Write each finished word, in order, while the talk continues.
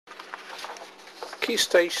Key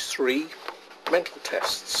Stage 3 mental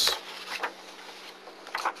tests.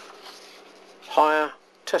 Higher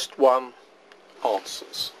Test 1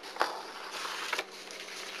 answers.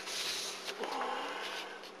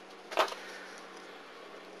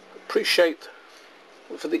 Appreciate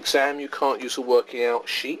that for the exam you can't use a working out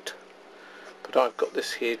sheet, but I've got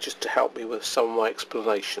this here just to help me with some of my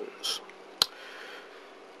explanations.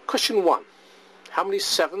 Question 1. How many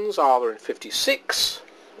 7s are there in 56?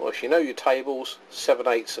 Well, if you know your tables, 7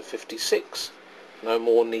 8s are 56. No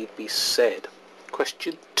more need be said.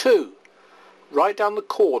 Question 2. Write down the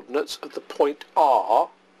coordinates of the point R.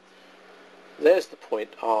 There's the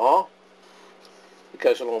point R. It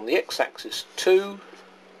goes along the x-axis 2,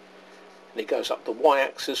 and it goes up the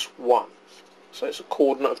y-axis 1. So it's a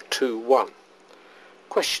coordinate of 2, 1.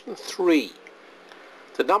 Question 3.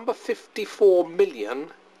 The number 54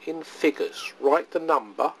 million in figures. Write the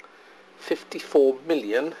number 54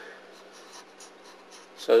 million.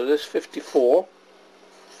 So there's 54.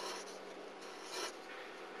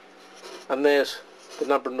 And there's the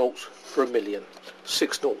number of noughts for a million.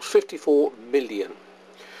 6 noughts. 54 million.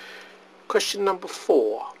 Question number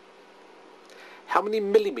 4. How many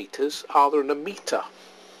millimetres are there in a metre?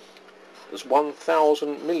 There's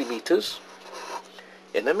 1,000 millimetres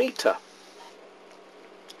in a metre.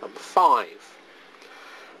 Number 5.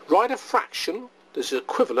 Write a fraction that is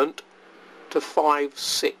equivalent to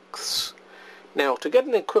 5/6. Now, to get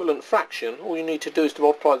an equivalent fraction, all you need to do is to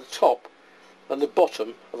multiply the top and the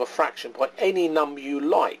bottom of a fraction by any number you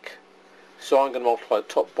like. So I'm going to multiply the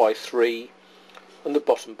top by 3 and the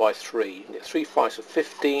bottom by 3. You get 3 5s are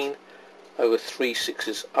 15 over 3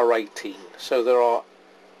 6s are 18. So there are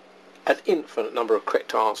an infinite number of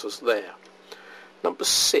correct answers there. Number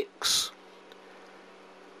 6.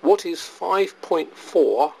 What is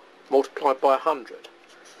 5.4 multiplied by 100?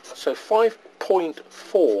 So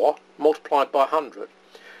 5.4 multiplied by 100.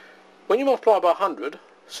 When you multiply by 100,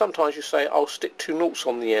 sometimes you say, I'll stick 2 noughts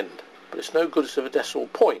on the end, but it's no good as of a decimal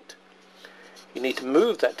point. You need to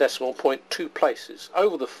move that decimal point 2 places,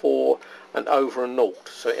 over the 4 and over a naught,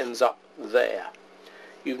 so it ends up there.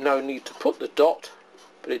 You've no need to put the dot,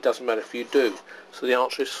 but it doesn't matter if you do. So the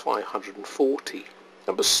answer is 540.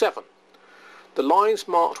 Number 7. The lines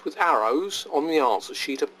marked with arrows on the answer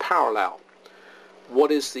sheet are parallel.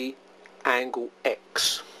 What is the angle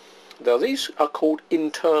X? Now these are called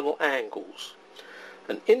internal angles.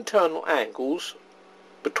 And internal angles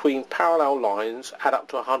between parallel lines add up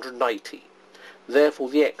to 180. Therefore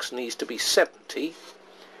the X needs to be 70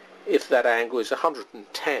 if that angle is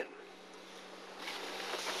 110.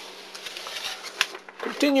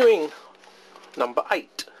 Continuing, number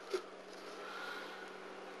 8.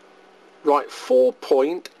 Write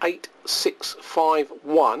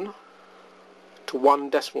 4.8651 to 1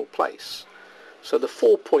 decimal place. So the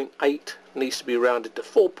 4.8 needs to be rounded to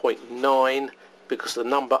 4.9 because the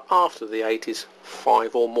number after the 8 is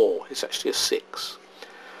 5 or more. It's actually a 6.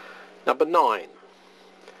 Number 9.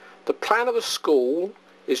 The plan of a school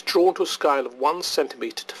is drawn to a scale of 1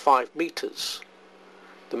 centimetre to 5 metres.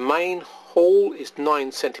 The main hall is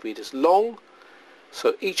 9 centimetres long,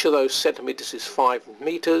 so each of those centimetres is 5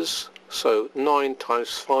 metres, so 9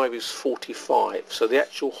 times 5 is 45, so the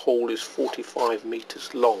actual hall is 45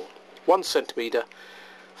 metres long. 1 centimetre,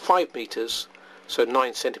 5 metres, so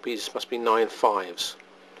 9 centimetres must be 9 5s,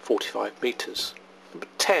 45 metres. Number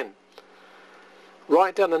 10.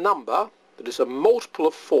 Write down a number that is a multiple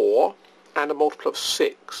of 4 and a multiple of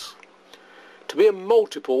 6. To be a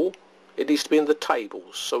multiple, it needs to be in the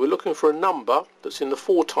tables. So we're looking for a number that's in the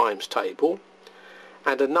 4 times table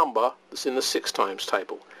and a number that's in the 6 times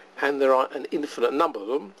table. And there are an infinite number of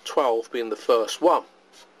them, 12 being the first one.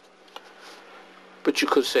 But you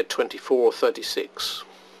could have said 24 or 36.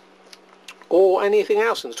 Or anything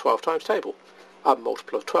else in the 12 times table. A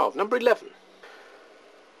multiple of 12. Number 11.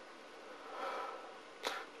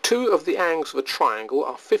 2 of the angles of a triangle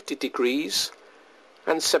are 50 degrees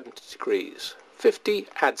and 70 degrees. 50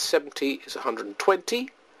 add 70 is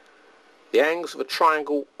 120. The angles of a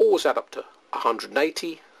triangle always add up to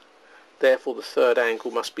 180. Therefore the third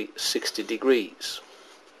angle must be 60 degrees.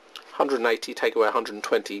 180 take away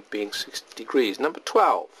 120 being 60 degrees. Number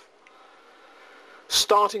 12.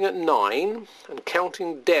 Starting at 9 and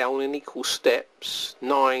counting down in equal steps,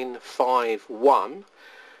 9, 5, 1.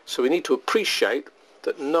 So we need to appreciate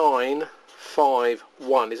that 9, 5,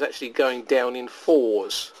 1 is actually going down in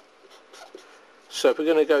 4s. So if we're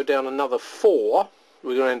going to go down another 4,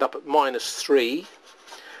 we're going to end up at -3,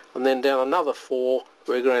 and then down another 4,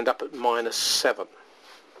 we're going to end up at -7.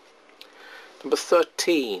 Number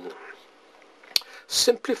 13.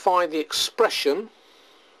 Simplify the expression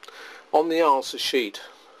on the answer sheet.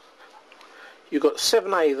 you've got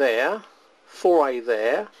 7a there, 4a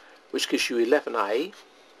there, which gives you 11a.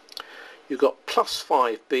 You've got plus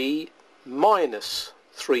 5b minus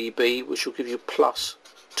 3b, which will give you plus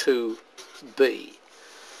 2b.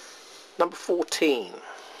 Number 14.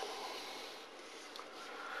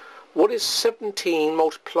 What is 17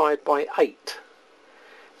 multiplied by 8?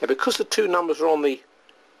 Now, because the two numbers are on the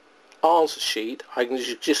answer sheet, I can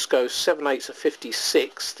just go 7 8s are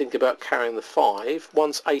 56, think about carrying the 5.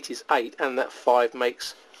 Once 8 is 8 and that 5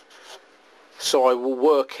 makes, so I will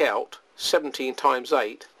work out 17 times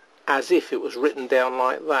 8 as if it was written down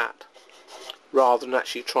like that, rather than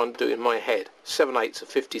actually trying to do it in my head. 7 8s are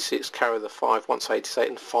 56, carry the 5, once 8 is 8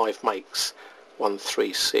 and 5 makes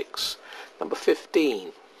 136. Number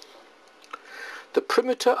 15. The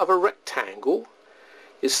perimeter of a rectangle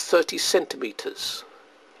is 30 centimetres.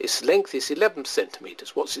 Its length is 11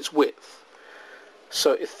 centimetres. What's its width?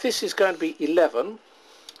 So if this is going to be 11,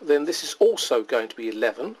 then this is also going to be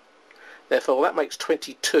 11. Therefore that makes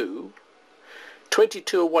 22.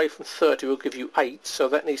 22 away from 30 will give you 8, so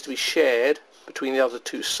that needs to be shared between the other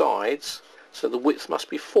two sides. So the width must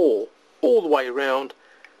be 4, all the way around,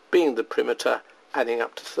 being the perimeter, adding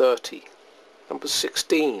up to 30. Number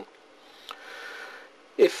 16.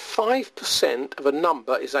 If 5% of a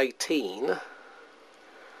number is 18,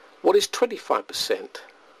 what is 25%?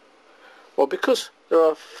 Well, because there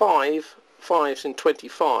are 5 5s in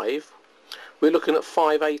 25, we're looking at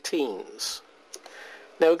 5 18s.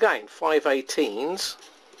 Now again, 5 18s,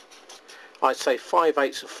 I'd say 5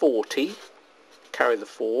 8s are 40, carry the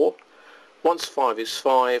 4. Once 5 is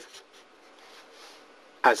 5,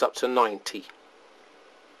 adds up to 90.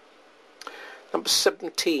 Number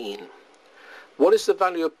 17. What is the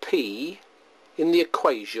value of p in the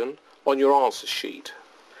equation on your answer sheet?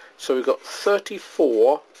 So we've got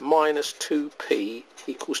 34 minus 2p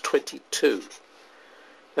equals 22.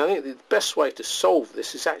 Now I think the best way to solve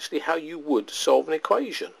this is actually how you would solve an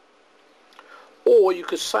equation. Or you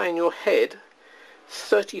could say in your head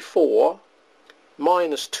 34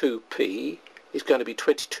 minus 2p is going to be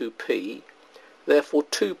 22p, therefore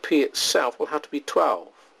 2p itself will have to be 12.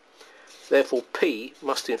 Therefore p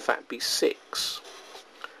must in fact be 6.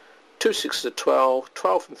 2 6s are 12,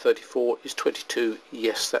 12 from 34 is 22,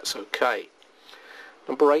 yes, that's okay.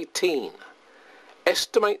 Number 18.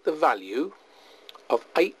 Estimate the value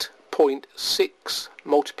of 8.6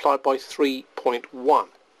 multiplied by 3.1.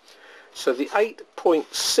 So the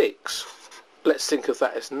 8.6, let's think of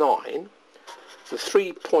that as 9. The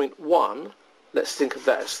 3.1, let's think of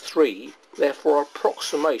that as 3. Therefore our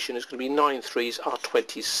approximation is going to be 9 3s are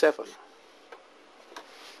 27.